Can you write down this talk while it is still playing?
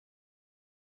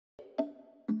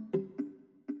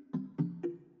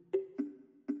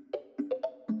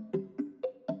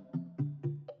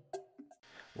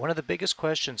One of the biggest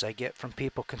questions I get from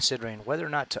people considering whether or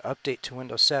not to update to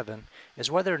Windows 7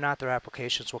 is whether or not their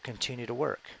applications will continue to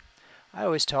work. I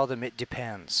always tell them it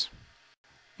depends.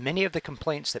 Many of the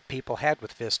complaints that people had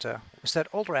with Vista was that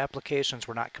older applications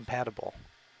were not compatible.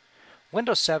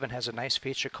 Windows 7 has a nice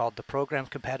feature called the Program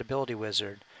Compatibility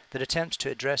Wizard that attempts to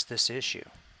address this issue.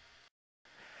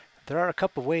 There are a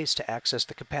couple ways to access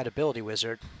the Compatibility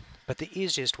Wizard, but the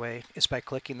easiest way is by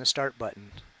clicking the Start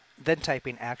button, then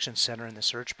typing Action Center in the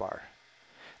search bar.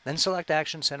 Then select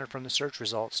Action Center from the search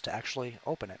results to actually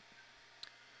open it.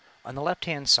 On the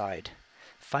left-hand side,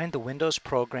 find the Windows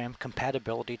Program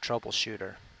Compatibility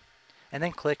Troubleshooter, and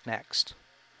then click Next.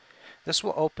 This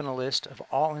will open a list of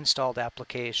all installed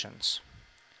applications.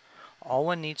 All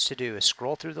one needs to do is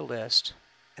scroll through the list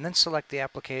and then select the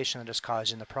application that is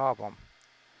causing the problem.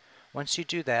 Once you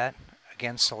do that,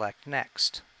 again select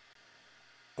Next.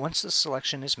 Once the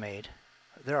selection is made,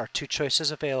 there are two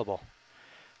choices available: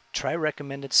 Try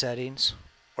Recommended Settings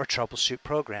or Troubleshoot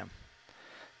Program.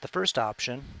 The first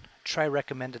option, Try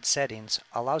Recommended Settings,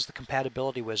 allows the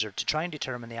Compatibility Wizard to try and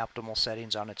determine the optimal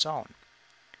settings on its own.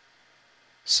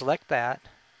 Select that,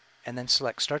 and then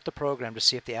select Start the Program to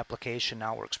see if the application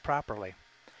now works properly.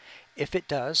 If it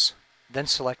does, then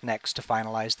select Next to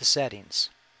finalize the settings.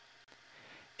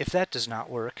 If that does not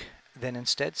work, then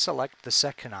instead select the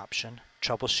second option,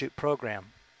 Troubleshoot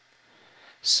Program.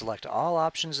 Select all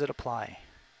options that apply.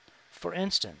 For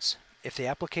instance, if the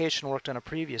application worked on a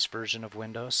previous version of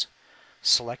Windows,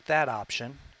 select that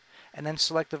option, and then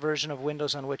select the version of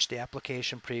Windows on which the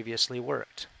application previously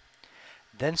worked.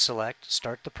 Then select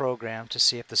Start the Program to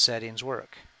see if the settings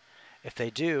work. If they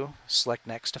do, select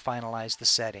Next to finalize the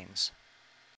settings.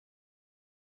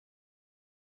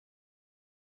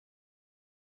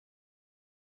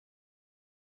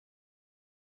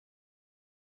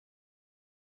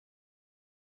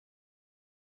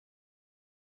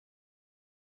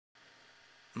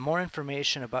 More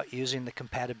information about using the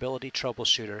Compatibility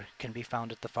Troubleshooter can be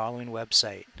found at the following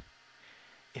website.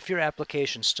 If your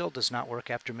application still does not work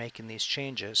after making these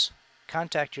changes,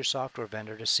 contact your software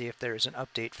vendor to see if there is an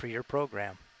update for your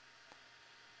program.